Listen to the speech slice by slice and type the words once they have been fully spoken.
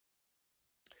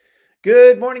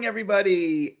Good morning,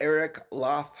 everybody. Eric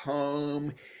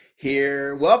Lofholm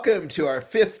here. Welcome to our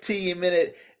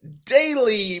 15-minute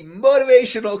daily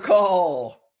motivational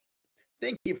call.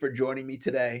 Thank you for joining me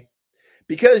today.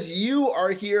 Because you are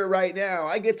here right now,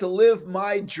 I get to live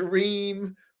my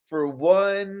dream for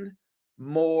one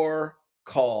more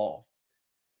call.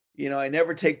 I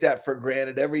never take that for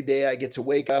granted. Every day I get to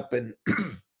wake up and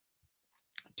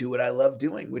do what I love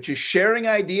doing, which is sharing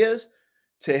ideas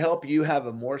to help you have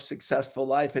a more successful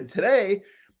life. And today,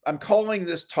 I'm calling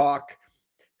this talk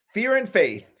Fear and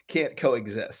Faith Can't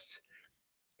Coexist.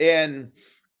 And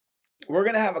we're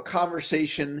going to have a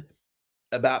conversation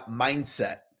about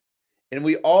mindset. And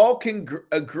we all can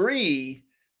agree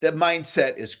that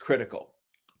mindset is critical.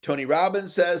 Tony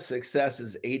Robbins says success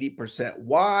is 80%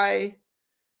 why,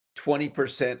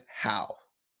 20% how.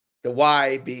 The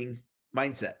why being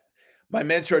mindset. My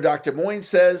mentor, Dr. Moyne,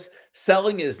 says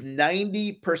selling is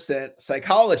 90%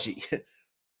 psychology,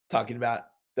 talking about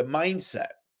the mindset.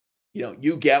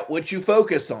 You get what you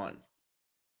focus on.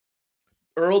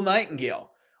 Earl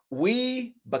Nightingale,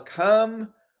 we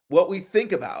become what we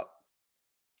think about.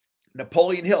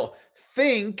 Napoleon Hill,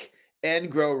 think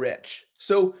and grow rich.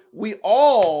 So we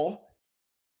all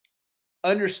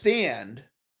understand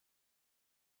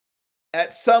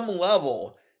at some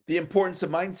level the importance of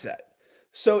mindset.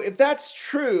 So if that's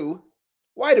true,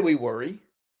 why do we worry?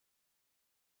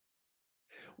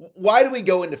 Why do we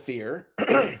go into fear?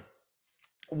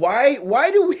 Why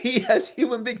do we as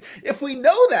human beings, if we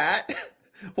know that,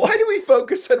 why do we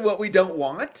focus on what we don't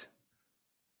want?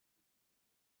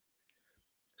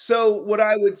 So what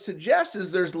I would suggest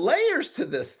is there's layers to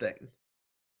this thing,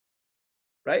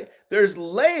 right? There's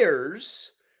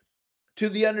layers to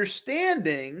the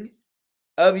understanding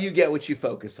of you get what you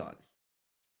focus on.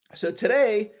 So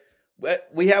today,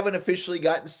 we haven't officially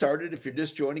gotten started. If you're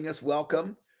just joining us,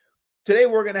 welcome. Today,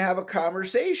 we're going to have a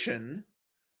conversation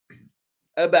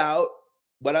about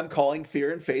what I'm calling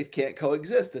Fear and Faith Can't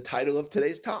Coexist, the title of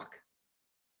today's talk.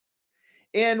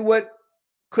 And what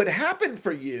could happen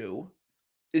for you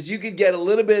is you could get a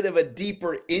little bit of a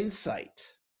deeper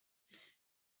insight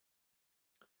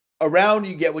around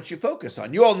you get what you focus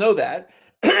on. You all know that.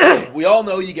 We all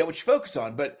know you get what you focus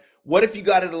on, but what if you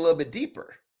got it a little bit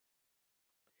deeper?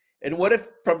 And what if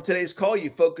from today's call,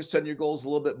 you focused on your goals a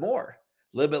little bit more,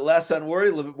 a little bit less on worry,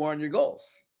 a little bit more on your goals?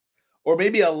 Or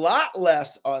maybe a lot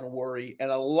less on worry and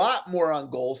a lot more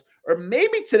on goals. Or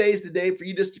maybe today's the day for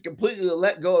you just to completely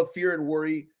let go of fear and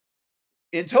worry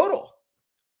in total.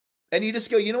 And you just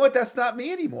go, you know what? That's not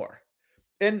me anymore.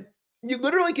 And you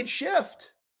literally could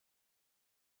shift.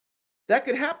 That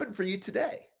could happen for you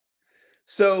today.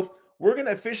 So we're going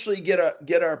to officially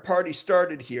get our party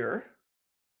started here.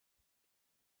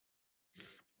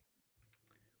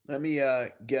 Let me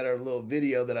get our little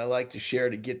video that I like to share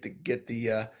to get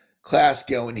the class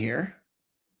going here.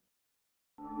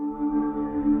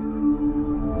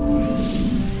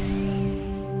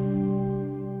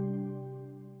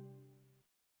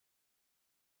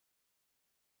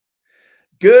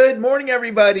 Good morning,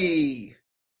 everybody.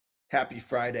 Happy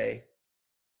Friday.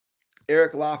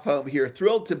 Eric Lofholm here,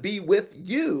 thrilled to be with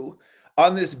you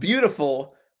on this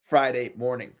beautiful Friday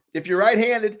morning. If you're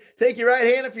right-handed, take your right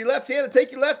hand. If you're left-handed, take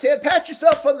your left hand. Pat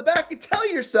yourself on the back and tell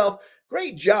yourself,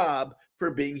 great job for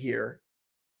being here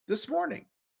this morning.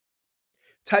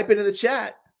 Type into the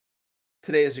chat,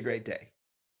 today is a great day.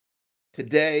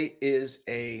 Today is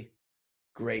a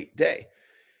great day.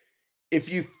 If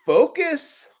you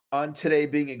focus on today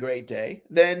being a great day,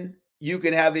 then you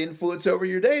can have influence over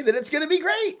your day, then it's going to be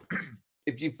great.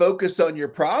 If you focus on your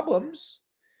problems,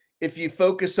 if you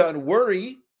focus on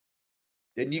worry,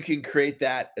 then you can create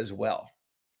that as well.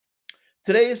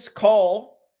 Today's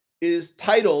call is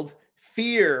titled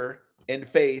Fear and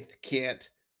Faith Can't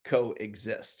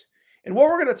Coexist. And what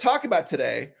we're going to talk about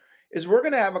today is we're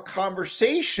going to have a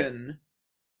conversation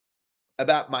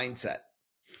about mindset.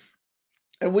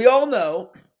 And we all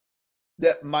know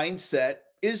that mindset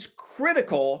is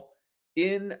critical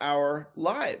in our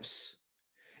lives.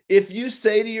 If you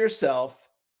say to yourself,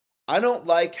 I don't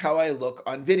like how I look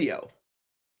on video,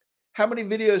 how many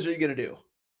videos are you going to do?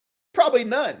 Probably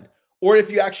none. Or if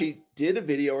you actually did a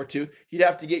video or two, you'd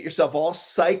have to get yourself all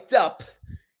psyched up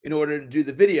in order to do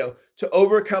the video to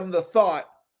overcome the thought,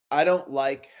 I don't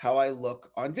like how I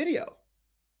look on video.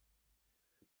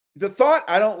 The thought,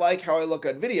 I don't like how I look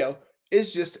on video,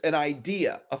 is just an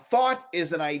idea. A thought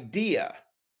is an idea.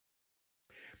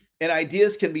 And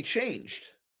ideas can be changed.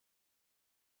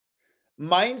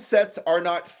 Mindsets are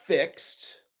not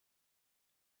fixed.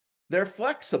 They're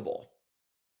flexible.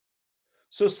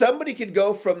 So somebody could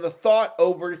go from the thought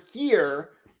over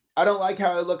here, I don't like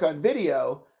how I look on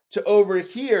video, to over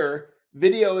here,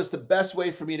 video is the best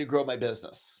way for me to grow my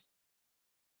business.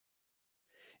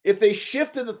 If they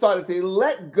shifted the thought, if they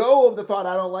let go of the thought,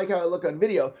 I don't like how I look on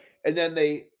video, and then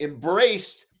they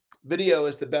embraced video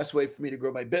is the best way for me to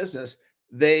grow my business,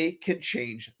 they can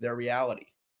change their reality.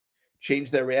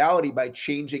 Change their reality by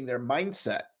changing their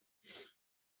mindset.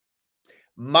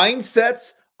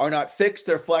 Mindsets are not fixed,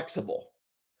 they're flexible.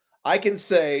 I can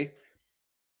say,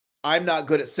 I'm not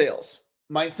good at sales.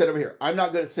 Mindset over here, I'm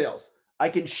not good at sales. I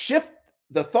can shift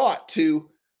the thought to,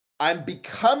 I'm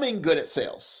becoming good at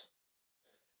sales.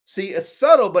 See, it's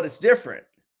subtle, but it's different.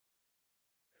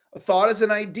 A thought is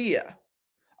an idea.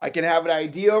 I can have an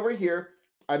idea over here.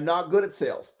 I'm not good at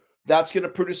sales. That's going to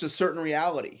produce a certain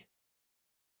reality.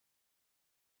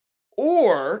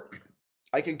 Or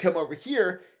I can come over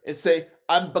here and say,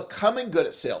 I'm becoming good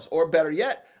at sales. Or better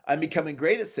yet, I'm becoming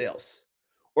great at sales.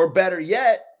 Or better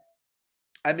yet,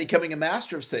 I'm becoming a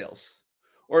master of sales.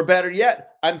 Or better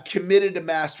yet, I'm committed to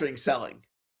mastering selling.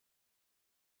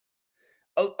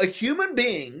 A human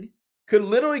being could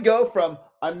literally go from,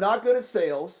 I'm not good at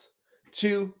sales,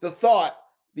 to the thought,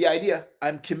 the idea,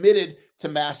 I'm committed to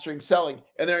mastering selling.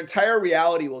 And their entire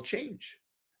reality will change.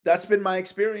 That's been my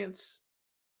experience.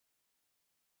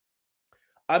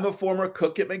 I'm a former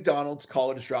cook at McDonald's,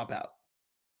 college dropout.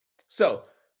 So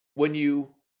when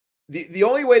the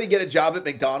only way to get a job at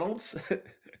McDonald's,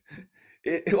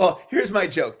 well, here's my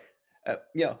joke.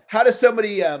 How does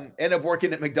somebody end up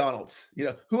working at McDonald's?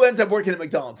 Who ends up working at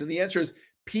McDonald's? And the answer is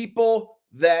people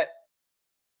that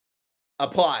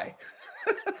apply,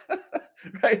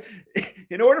 right?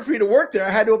 In order for me to work there,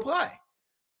 I had to apply.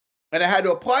 And I had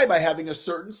to apply by having a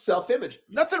certain self-image.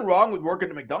 Nothing wrong with working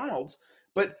at McDonald's,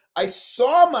 but I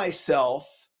saw myself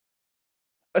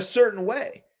a certain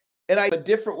way. And I a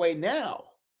different way now.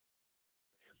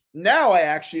 Now I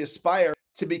actually aspire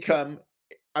to become,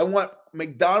 I want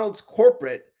McDonald's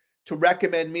corporate to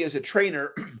recommend me as a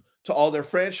trainer to all their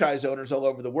franchise owners all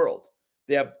over the world.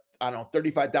 They have,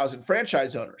 35,000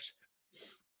 franchise owners.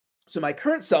 So my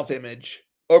current self-image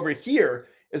over here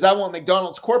is I want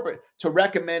McDonald's corporate to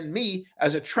recommend me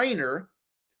as a trainer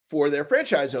for their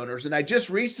franchise owners. And I just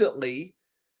recently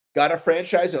got a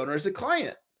franchise owner as a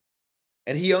client,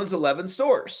 and he owns 11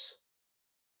 stores.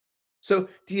 So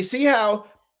do you see how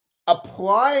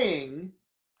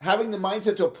having the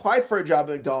mindset to apply for a job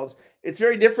at McDonald's, it's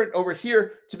very different over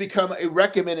here to become a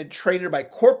recommended trainer by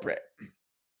corporate.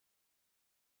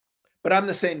 But I'm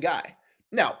the same guy.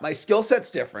 Now, my skill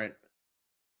set's different,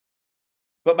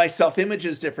 but my self-image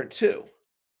is different too.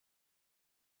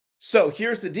 So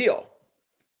here's the deal.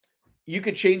 You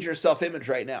could change your self-image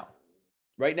right now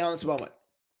in this moment.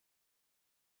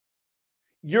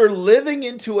 You're living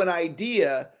into an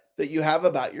idea that you have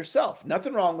about yourself.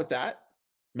 Nothing wrong with that.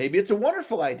 Maybe it's a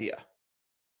wonderful idea.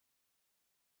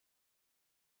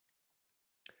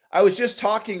 I was just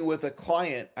talking with a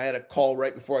client. I had a call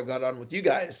right before I got on with you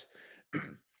guys.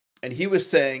 And he was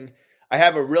saying, I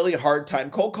have a really hard time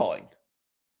cold calling.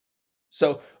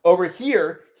 So over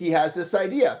here, he has this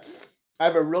idea. I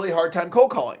have a really hard time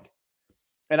cold calling.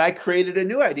 And I created a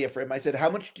new idea for him. I said, how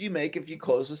much do you make if you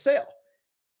close a sale?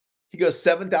 He goes,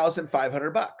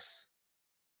 $7,500.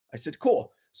 I said,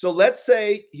 cool. So let's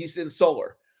say he's in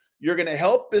solar. You're going to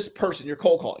help this person, you're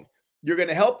cold calling. You're going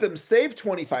to help them save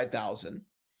 $25,000.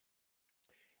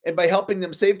 And by helping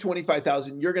them save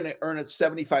 $25,000, you're going to earn a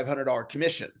 $7,500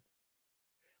 commission.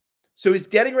 So he's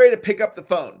getting ready to pick up the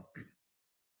phone.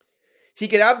 He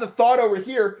could have the thought over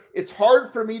here, it's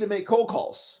hard for me to make cold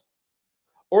calls.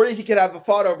 Or he could have the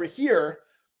thought over here,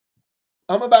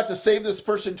 I'm about to save this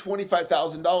person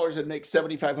 $25,000 and make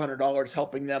 $7,500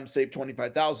 helping them save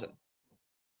 $25,000.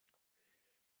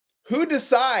 Who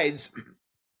decides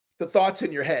the thoughts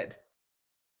in your head?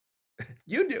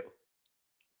 You do.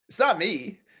 It's not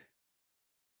me.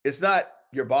 It's not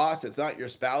your boss. It's not your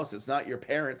spouse. It's not your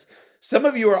parents. Some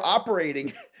of you are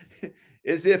operating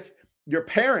as if your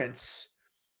parents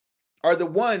are the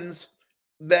ones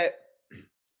that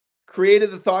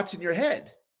created the thoughts in your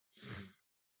head.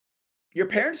 Your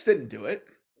parents didn't do it.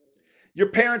 Your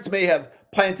parents may have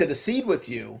planted a seed with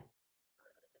you,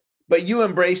 but you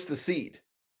embraced the seed.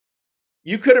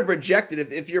 You could have rejected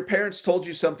it. If your parents told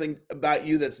you something about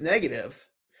you that's negative,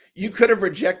 you could have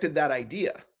rejected that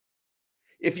idea.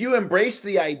 If you embrace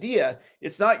the idea,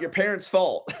 it's not your parents'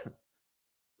 fault,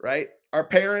 right? Our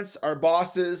parents, our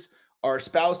bosses, our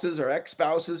spouses, our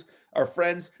ex-spouses, our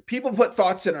friends, people put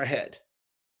thoughts in our head.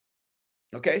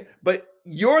 Okay? But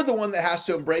you're the one that has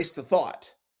to embrace the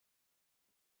thought.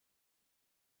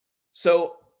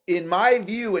 So in my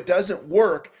view, it doesn't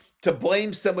work to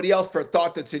blame somebody else for a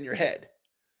thought that's in your head.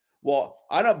 Well,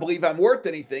 I don't believe I'm worth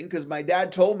anything because my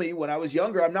dad told me when I was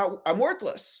younger, I'm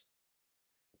worthless.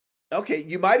 Okay,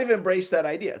 you might have embraced that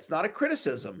idea. It's not a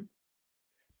criticism.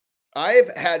 I have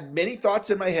had many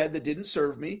thoughts in my head that didn't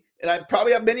serve me, and I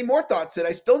probably have many more thoughts that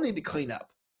I still need to clean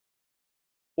up,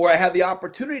 or I have the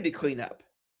opportunity to clean up.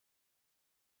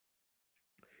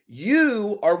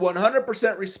 You are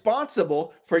 100%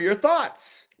 responsible for your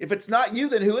thoughts. If it's not you,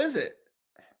 then who is it?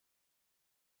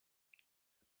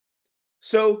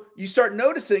 So you start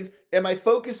noticing, am I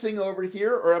focusing over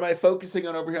here or am I focusing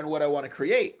on over here on what I want to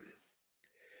create?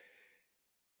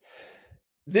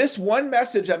 This one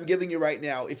message I'm giving you right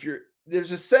now,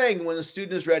 there's a saying, when the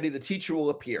student is ready, the teacher will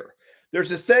appear.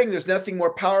 There's a saying, there's nothing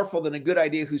more powerful than a good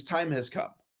idea whose time has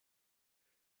come.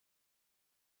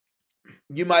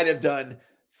 You might have done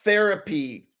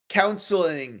therapy,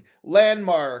 counseling,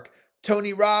 Landmark,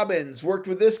 Tony Robbins, worked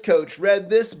with this coach, read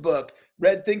this book,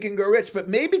 read Think and Grow Rich, but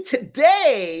maybe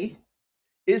today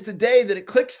is the day that it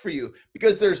clicks for you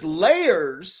because there's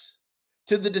layers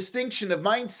to the distinction of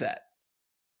mindset.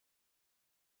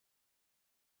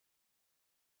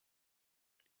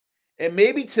 And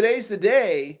maybe today's the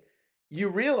day you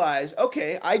realize,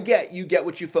 okay, you get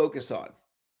what you focus on.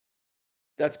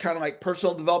 That's kind of like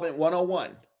personal development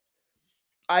 101.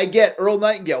 I get Earl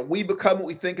Nightingale, we become what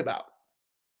we think about.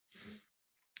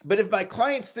 But if my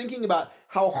client's thinking about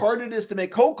how hard it is to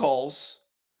make cold calls,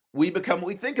 we become what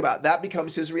we think about. That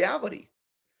becomes his reality.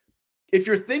 If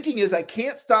your thinking is, I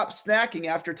can't stop snacking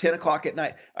after 10 o'clock at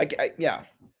night. I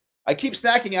keep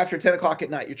snacking after 10 o'clock at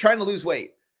night. You're trying to lose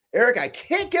weight. Eric, I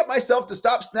can't get myself to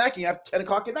stop snacking after 10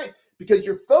 o'clock at night because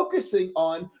you're focusing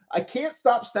on, I can't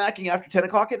stop snacking after 10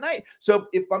 o'clock at night. So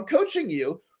if I'm coaching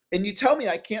you and you tell me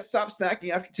I can't stop snacking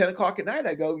after 10 o'clock at night,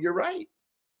 I go, you're right.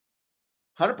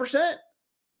 100%.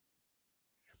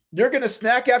 You're going to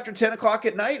snack after 10 o'clock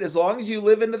at night as long as you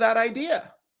live into that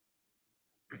idea.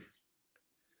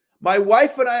 My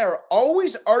wife and I are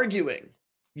always arguing.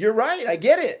 You're right. I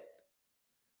get it.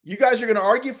 You guys are going to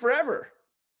argue forever.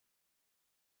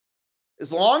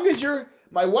 As long as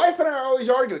my wife and I are always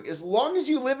arguing. As long as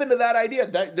you live into that idea,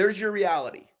 there's your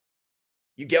reality.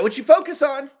 You get what you focus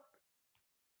on.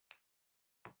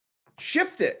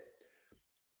 Shift it.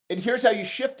 And here's how you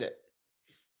shift it.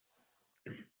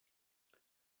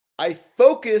 I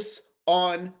focus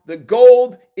on the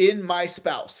gold in my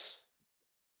spouse.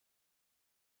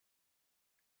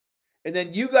 And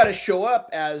then you got to show up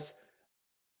as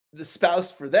the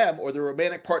spouse for them or the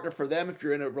romantic partner for them. If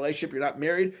you're in a relationship, you're not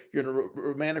married, you're in a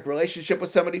romantic relationship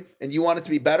with somebody and you want it to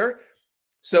be better.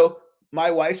 So my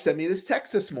wife sent me this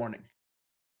text this morning.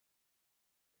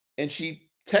 And she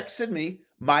texted me,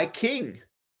 my king.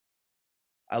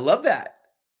 I love that.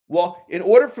 Well, in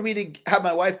order for me to have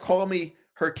my wife call me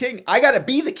her king, I got to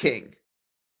be the king.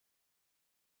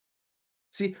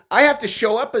 See, I have to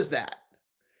show up as that.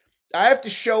 I have to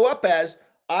show up as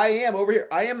I am over here.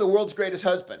 I am the world's greatest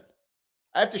husband.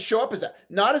 I have to show up as that,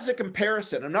 not as a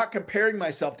comparison. I'm not comparing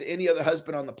myself to any other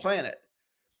husband on the planet.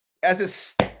 As a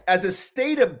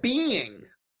state of being.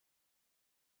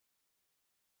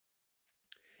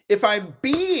 If I'm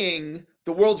being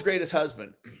the world's greatest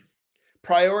husband,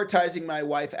 prioritizing my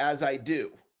wife as I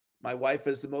do. My wife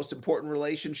is the most important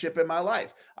relationship in my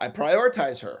life. I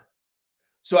prioritize her.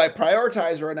 So I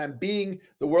prioritize her and I'm being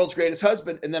the world's greatest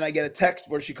husband. And then I get a text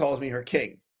where she calls me her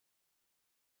king.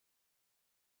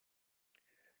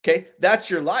 Okay, that's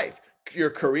your life, your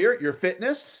career, your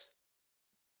fitness.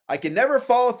 I can never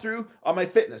follow through on my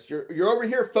fitness. You're over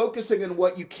here focusing on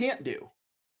what you can't do.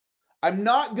 I'm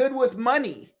not good with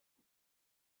money.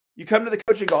 You come to the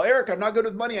coaching call, Eric, I'm not good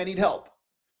with money. I need help.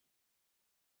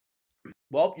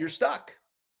 Well, you're stuck.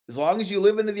 As long as you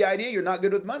live into the idea, you're not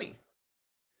good with money.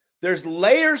 There's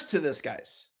layers to this,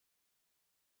 guys.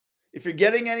 If you're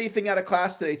getting anything out of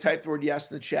class today, type the word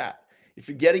yes in the chat. If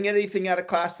you're getting anything out of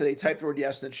class today, type the word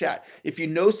yes in the chat. If you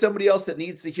know somebody else that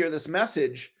needs to hear this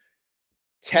message,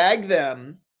 tag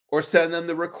them or send them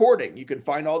the recording. You can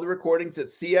find all the recordings at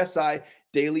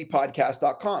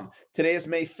csidailypodcast.com. Today is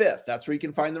May 5th. That's where you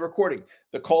can find the recording.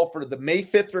 The call for the May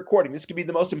 5th recording. This could be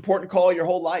the most important call of your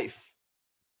whole life.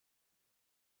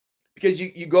 Because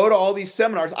you go to all these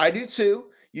seminars. I do too.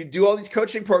 You do all these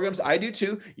coaching programs. I do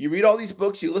too. You read all these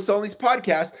books. You listen to all these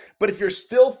podcasts. But if you're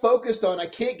still focused on, I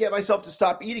can't get myself to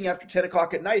stop eating after 10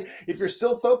 o'clock at night. If you're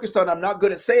still focused on, I'm not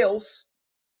good at sales.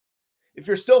 If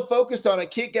you're still focused on, I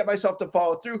can't get myself to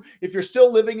follow through. If you're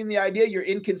still living in the idea, you're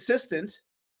inconsistent.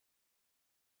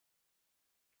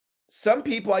 Some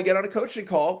people, I get on a coaching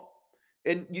call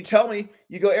and you tell me,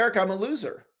 you go, Eric, I'm a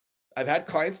loser. I've had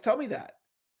clients tell me that.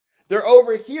 They're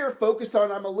over here focused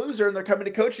on I'm a loser, and they're coming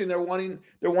to coaching. They're wanting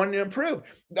to improve.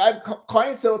 I have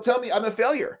clients that will tell me I'm a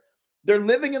failure. They're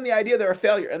living in the idea they're a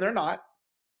failure, and they're not.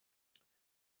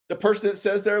 The person that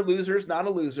says they're a loser is not a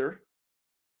loser.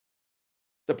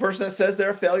 The person that says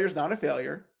they're a failure is not a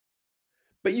failure.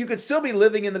 But you could still be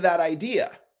living into that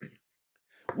idea.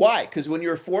 Why? Because when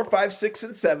you're 4, 5, 6,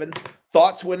 and 7,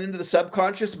 thoughts went into the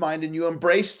subconscious mind and you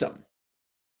embraced them.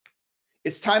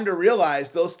 It's time to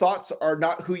realize those thoughts are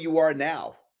not who you are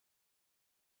now.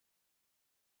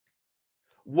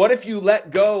 What if you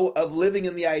let go of living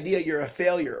in the idea you're a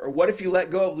failure? Or what if you let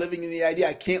go of living in the idea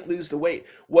I can't lose the weight?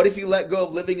 What if you let go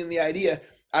of living in the idea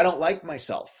I don't like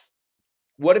myself?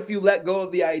 What if you let go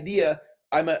of the idea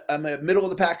I'm a middle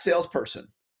of the pack salesperson?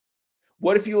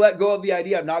 What if you let go of the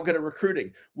idea I'm not good at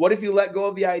recruiting? What if you let go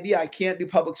of the idea I can't do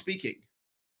public speaking?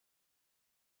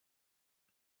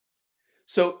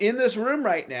 So in this room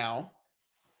right now,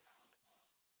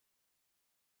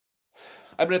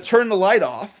 I'm going to turn the light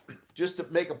off just to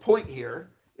make a point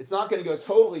here. It's not going to go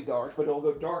totally dark, but it'll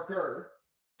go darker.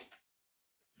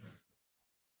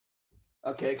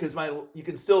 Okay, because you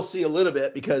can still see a little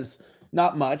bit because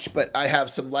not much, but I have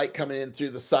some light coming in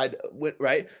through the side,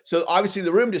 right? So obviously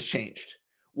the room just changed.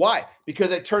 Why?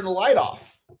 Because I turned the light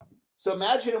off. So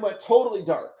imagine it went totally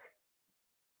dark.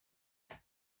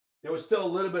 There was still a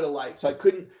little bit of light, so I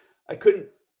couldn't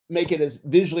make it as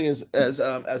visually as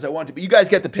I want to. But you guys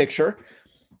get the picture.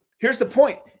 Here's the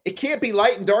point. It can't be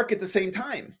light and dark at the same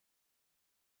time.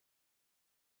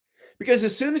 Because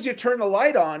as soon as you turn the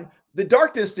light on, the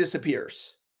darkness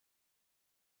disappears.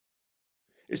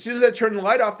 As soon as I turn the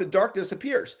light off, the darkness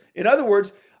appears. In other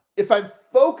words, if I'm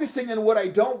focusing on what I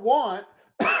don't want,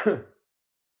 and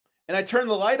I turn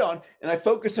the light on and I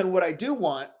focus on what I do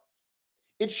want,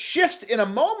 it shifts in a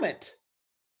moment.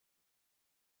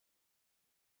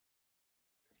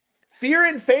 Fear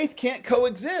and faith can't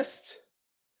coexist.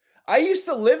 I used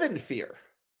to live in fear.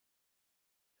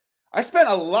 I spent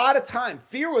a lot of time.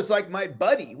 Fear was like my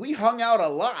buddy. We hung out a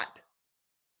lot.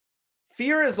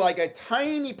 Fear is like a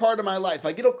tiny part of my life.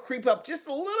 Like it'll creep up just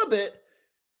a little bit,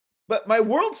 but my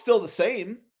world's still the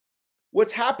same.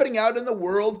 What's happening out in the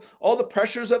world, all the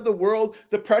pressures of the world,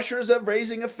 the pressures of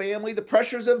raising a family, the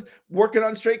pressures of working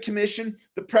on straight commission,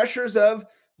 the pressures of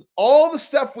all the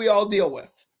stuff we all deal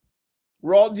with.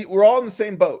 We're all in the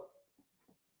same boat.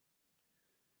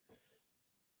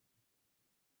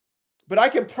 But I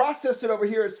can process it over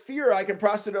here as fear. I can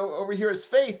process it over here as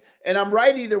faith, and I'm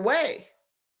right either way.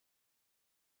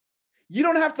 You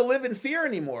don't have to live in fear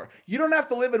anymore. You don't have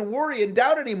to live in worry and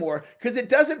doubt anymore because it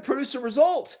doesn't produce a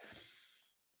result.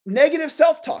 Negative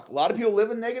self-talk. A lot of people live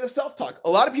in negative self-talk. A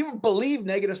lot of people believe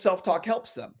negative self-talk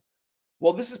helps them.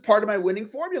 Well, this is part of my winning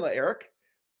formula, Eric.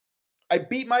 I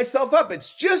beat myself up.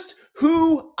 It's just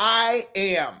who I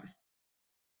am.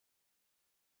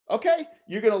 Okay,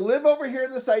 you're going to live over here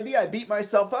in this idea. I beat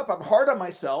myself up. I'm hard on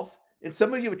myself. And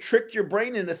some of you have tricked your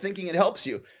brain into thinking it helps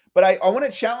you. But I want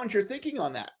to challenge your thinking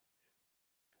on that.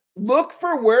 Look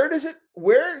for where does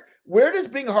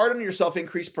being hard on yourself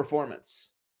increase performance?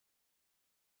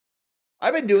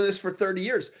 I've been doing this for 30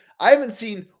 years. I haven't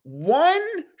seen one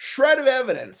shred of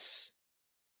evidence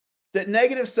that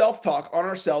negative self-talk on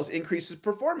ourselves increases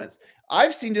performance.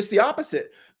 I've seen just the opposite.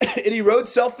 It erodes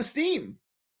self-esteem.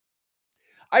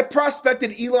 I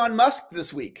prospected Elon Musk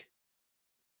this week.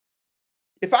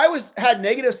 If I had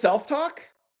negative self-talk,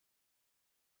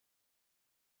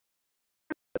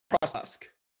 Musk.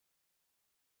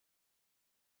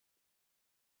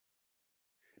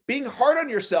 Being hard on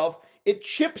yourself, it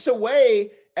chips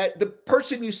away at the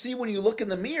person you see when you look in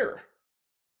the mirror.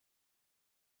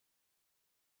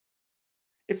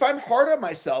 If I'm hard on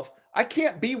myself, I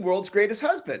can't be world's greatest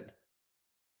husband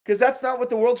because that's not what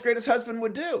the world's greatest husband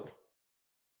would do.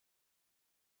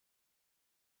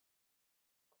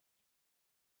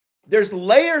 There's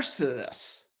layers to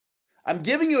this. I'm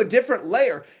giving you a different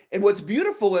layer. And what's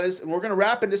beautiful is, and we're going to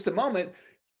wrap in just a moment,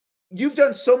 you've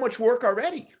done so much work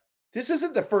already. This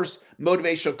isn't the first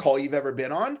motivational call you've ever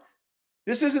been on.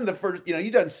 This isn't the first,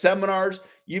 you've done seminars,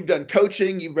 you've done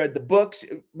coaching, you've read the books,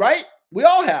 right? We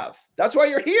all have. That's why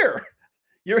you're here.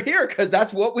 You're here because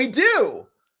that's what we do.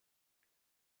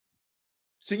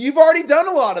 So you've already done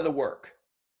a lot of the work.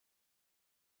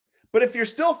 But if you're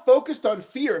still focused on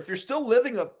fear, if you're still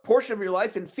living a portion of your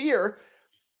life in fear,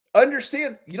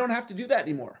 understand you don't have to do that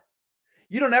anymore.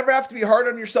 You don't ever have to be hard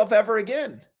on yourself ever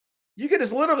again. You can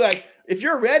just literally, if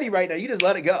you're ready right now, you just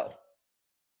let it go.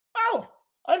 Oh,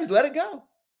 I just let it go.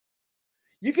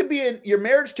 You can your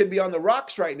marriage can be on the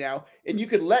rocks right now, and you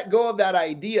could let go of that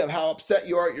idea of how upset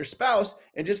you are at your spouse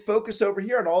and just focus over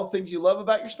here on all the things you love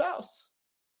about your spouse.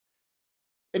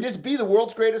 and just be the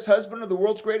world's greatest husband or the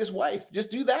world's greatest wife.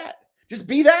 Just do that. Just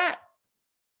be that.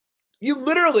 You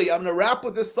literally, I'm going to wrap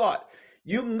with this thought.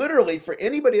 You literally, for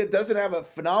anybody that doesn't have a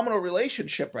phenomenal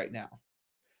relationship right now,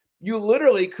 you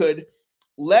literally could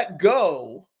let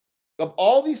go of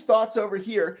all these thoughts over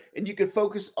here and you could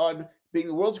focus on being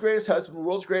the world's greatest husband, the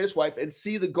world's greatest wife, and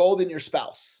see the gold in your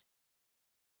spouse.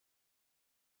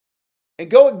 And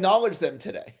go acknowledge them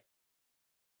today.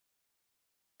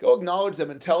 Go acknowledge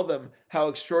them and tell them how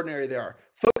extraordinary they are.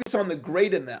 Focus on the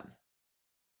great in them.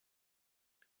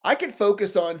 I can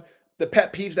focus on the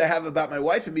pet peeves I have about my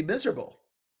wife and be miserable.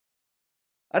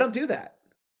 I don't do that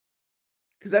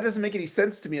because that doesn't make any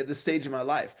sense to me at this stage of my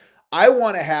life. I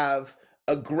want to have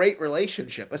a great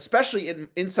relationship, especially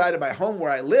inside of my home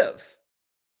where I live.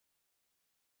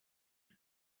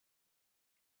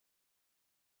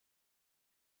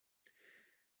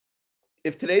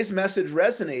 If today's message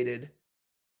resonated,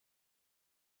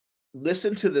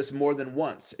 listen to this more than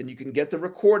once, and you can get the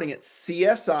recording at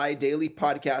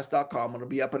csidailypodcast.com. It'll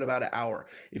be up in about an hour.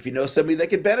 If you know somebody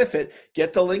that could benefit,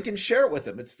 get the link and share it with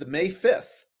them. It's the May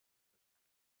 5th.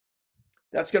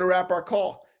 That's going to wrap our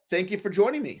call. Thank you for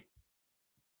joining me.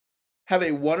 Have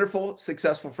a wonderful,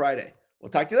 successful Friday. We'll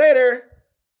talk to you later.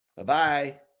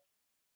 Bye-bye.